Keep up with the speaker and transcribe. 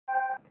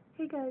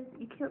Hey guys,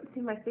 you can't see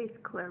my face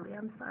clearly,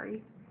 I'm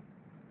sorry.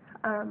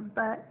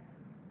 But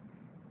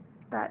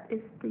that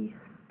is the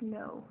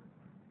snow.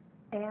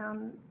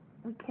 And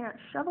we can't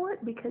shovel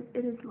it because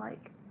it is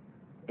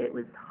it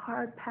was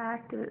hard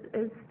packed, it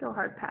is still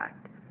hard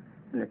packed.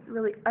 And it's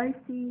really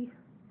icy.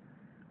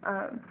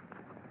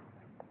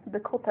 The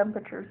cold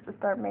temperatures just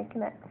start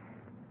making it.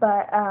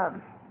 But,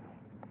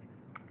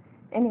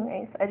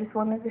 anyways, I just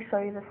wanted to show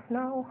you the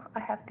snow. I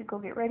have to go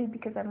get ready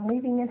because I'm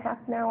leaving in half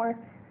an hour.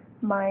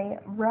 My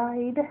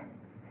ride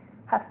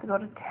has to go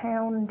to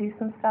town and do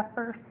some stuff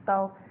first,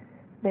 so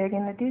they're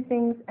going to do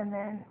things, and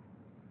then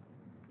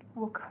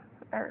we'll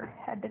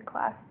head to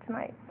class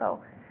tonight.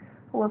 So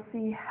we'll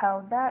see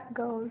how that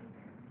goes.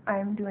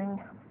 I'm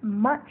doing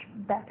much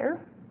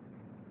better.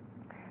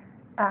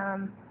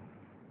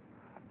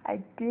 I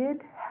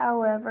did,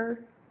 however,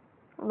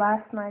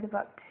 last night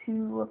about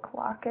 2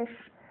 o'clock-ish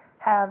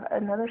have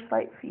another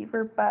slight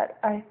fever, but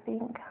I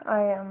think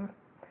I am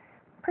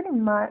pretty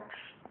much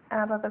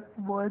out of the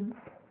woods.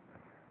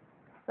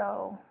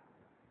 So,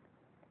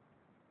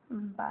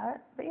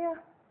 but yeah.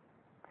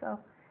 So,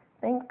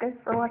 thanks guys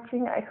for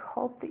watching. I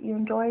hope that you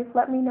enjoy.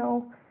 Let me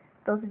know,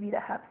 those of you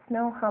that have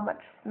snow, how much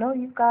snow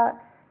you've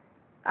got.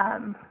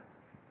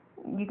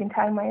 You can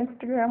tag my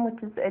Instagram,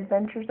 which is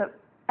Adventures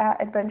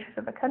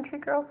of a Country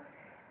Girl,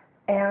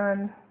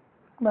 and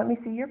let me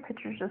see your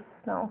pictures of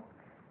snow.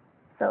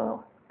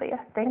 So, but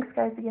yeah, thanks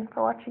guys again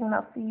for watching, and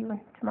I'll see you in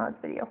tomorrow's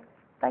video.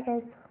 Bye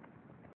guys.